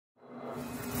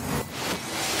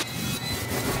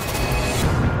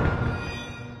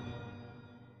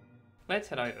let's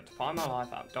head over to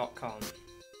PiMyLifeUp.com.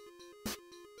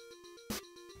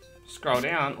 Scroll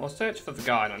down or search for the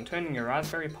guide on turning your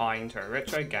Raspberry Pi into a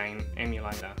retro game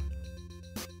emulator.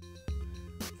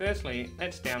 Firstly,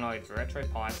 let's download the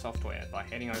RetroPie software by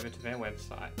heading over to their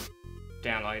website.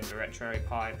 Download the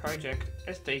RetroPie project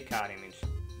SD card image,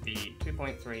 the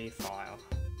 2.3 file.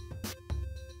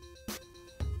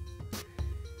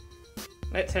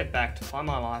 Let's head back to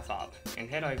PiMyLifeUp and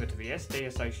head over to the SD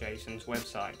Association's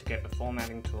website to get the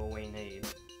formatting tool we need.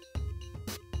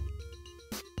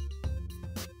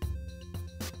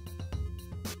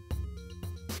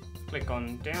 Click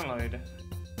on Download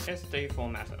SD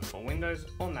Formatter for Windows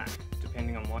or Mac,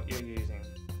 depending on what you're using.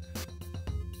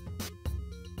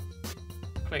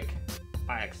 Click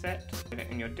I accept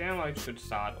and your download should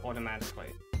start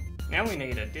automatically. Now we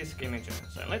need a disk imager,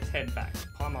 so let's head back to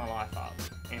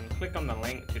PiMyLifeUp and click on the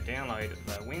link to download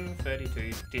the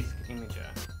Win32 disk imager.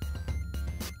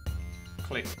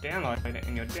 Click Download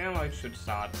and your download should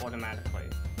start automatically.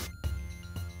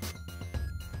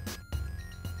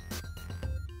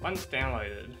 Once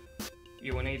downloaded,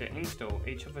 you will need to install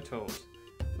each of the tools.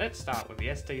 Let's start with the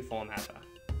SD formatter.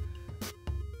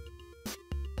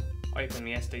 Open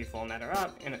the SD formatter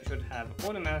up and it should have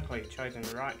automatically chosen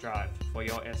the right drive for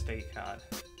your SD card,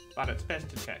 but it's best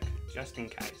to check, just in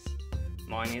case.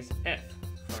 Mine is F,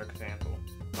 for example.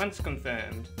 Once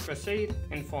confirmed, proceed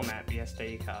and format the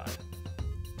SD card.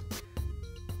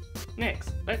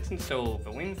 Next, let's install the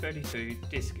Win32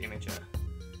 disk imager.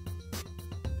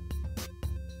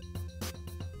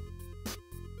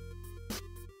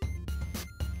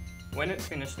 When it's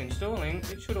finished installing,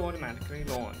 it should automatically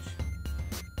launch.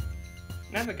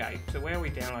 Navigate to where we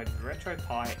downloaded the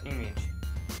RetroPie image.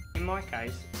 In my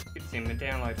case, it's in the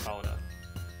download folder.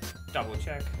 Double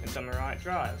check it's on the right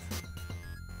drive.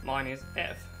 Mine is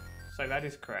F, so that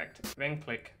is correct. Then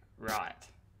click Write.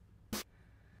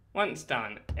 Once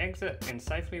done, exit and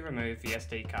safely remove the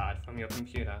SD card from your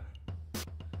computer.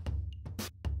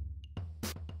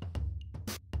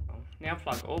 Now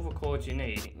plug all the cords you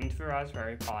need into the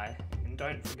Raspberry Pi and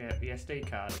don't forget the SD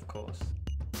card, of course.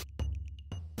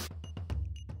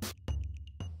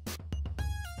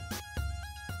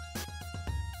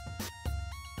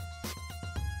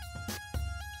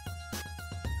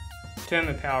 Turn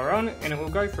the power on and it will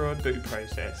go through a boot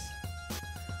process.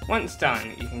 Once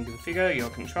done, you can configure your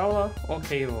controller or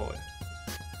keyboard.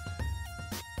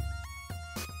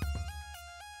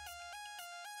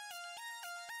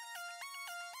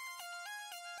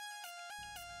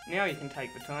 Now you can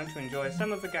take the time to enjoy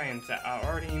some of the games that are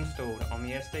already installed on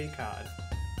the SD card.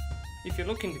 If you're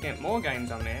looking to get more games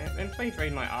on there, then please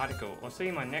read my article or see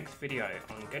my next video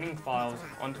on getting files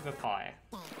onto the Pi.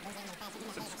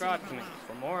 Subscribe to me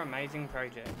for more amazing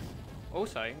projects.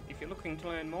 Also, if you're looking to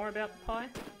learn more about the Pi,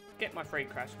 get my free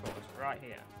crash course right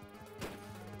here.